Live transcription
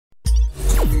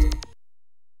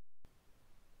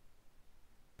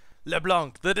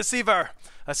Leblanc, the Deceiver,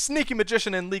 a sneaky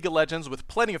magician in League of Legends with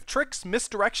plenty of tricks,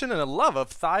 misdirection, and a love of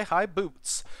thigh-high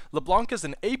boots. Leblanc is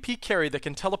an AP carry that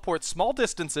can teleport small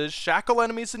distances, shackle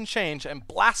enemies in chains, and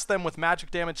blast them with magic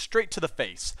damage straight to the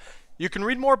face. You can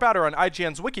read more about her on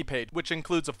IGN's wiki page, which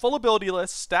includes a full ability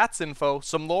list, stats info,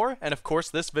 some lore, and of course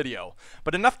this video.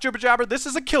 But enough jibber jabber, this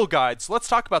is a kill guide, so let's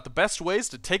talk about the best ways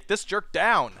to take this jerk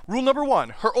down. Rule number 1,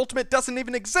 her ultimate doesn't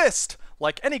even exist!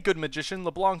 Like any good magician,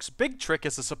 Leblanc's big trick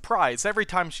is a surprise every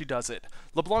time she does it.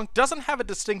 Leblanc doesn't have a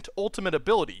distinct ultimate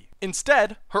ability.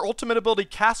 Instead, her ultimate ability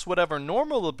casts whatever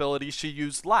normal ability she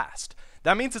used last.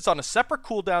 That means it's on a separate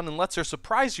cooldown and lets her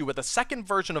surprise you with a second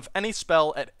version of any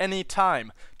spell at any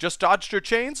time. Just dodged her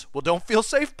chains? Well, don't feel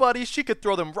safe, buddy. She could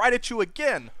throw them right at you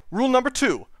again. Rule number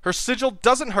 2, her sigil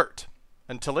doesn't hurt.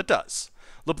 Until it does.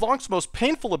 Leblanc's most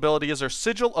painful ability is her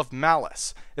Sigil of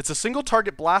Malice. It's a single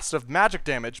target blast of magic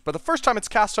damage, but the first time it's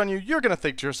cast on you, you're gonna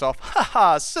think to yourself,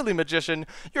 haha, silly magician,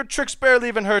 your tricks barely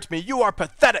even hurt me, you are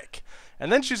pathetic!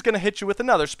 And then she's gonna hit you with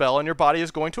another spell, and your body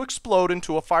is going to explode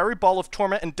into a fiery ball of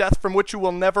torment and death from which you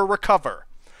will never recover.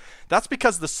 That's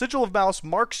because the Sigil of Malice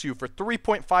marks you for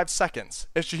 3.5 seconds.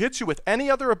 If she hits you with any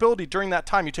other ability during that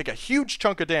time, you take a huge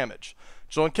chunk of damage.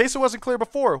 So in case it wasn't clear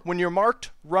before, when you're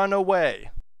marked, run away.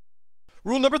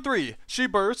 Rule number 3, she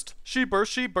burst, she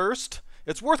burst, she burst.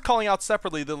 It's worth calling out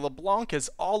separately that Leblanc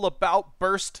is all about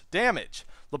burst damage.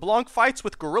 Leblanc fights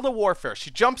with guerrilla warfare.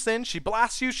 She jumps in, she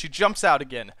blasts you, she jumps out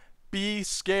again. Be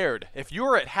scared. If you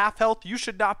are at half health, you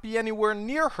should not be anywhere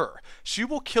near her. She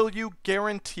will kill you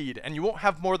guaranteed, and you won't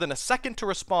have more than a second to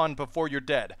respond before you're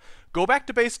dead. Go back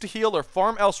to base to heal or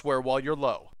farm elsewhere while you're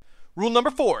low. Rule number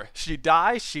 4, she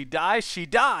die, she die, she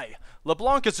die.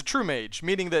 Leblanc is a true mage,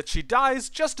 meaning that she dies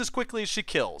just as quickly as she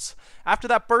kills. After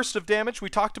that burst of damage we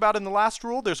talked about in the last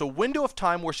rule, there's a window of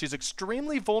time where she's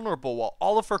extremely vulnerable while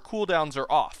all of her cooldowns are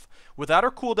off. Without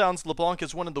her cooldowns, Leblanc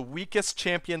is one of the weakest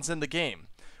champions in the game.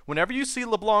 Whenever you see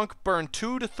Leblanc burn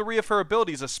 2 to 3 of her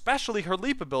abilities, especially her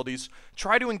leap abilities,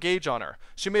 try to engage on her.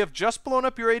 She may have just blown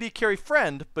up your AD carry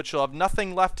friend, but she'll have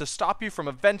nothing left to stop you from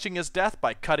avenging his death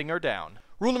by cutting her down.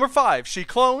 Rule number 5, she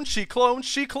clone, she clone,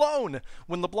 she clone!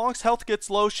 When Leblanc's health gets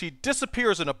low, she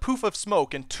disappears in a poof of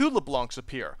smoke and 2 Leblancs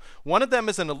appear. One of them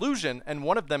is an illusion, and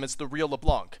one of them is the real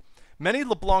Leblanc. Many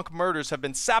Leblanc murders have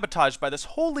been sabotaged by this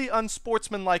wholly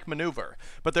unsportsmanlike maneuver,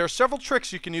 but there are several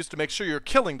tricks you can use to make sure you're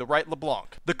killing the right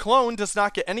Leblanc. The clone does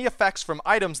not get any effects from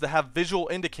items that have visual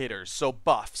indicators, so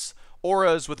buffs.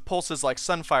 Auras with pulses like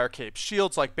Sunfire Cape,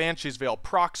 shields like Banshee's Veil,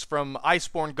 procs from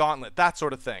Iceborne Gauntlet, that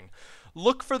sort of thing.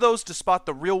 Look for those to spot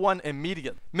the real one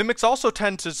immediately. Mimics also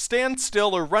tend to stand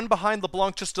still or run behind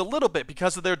Leblanc just a little bit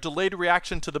because of their delayed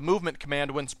reaction to the movement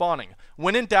command when spawning.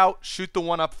 When in doubt, shoot the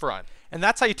one up front. And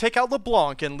that's how you take out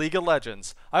Leblanc in League of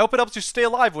Legends. I hope it helps you stay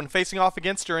alive when facing off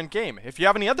against her in game. If you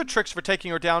have any other tricks for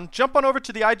taking her down, jump on over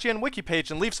to the IGN wiki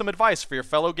page and leave some advice for your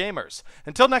fellow gamers.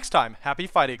 Until next time, happy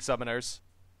fighting, Summoners.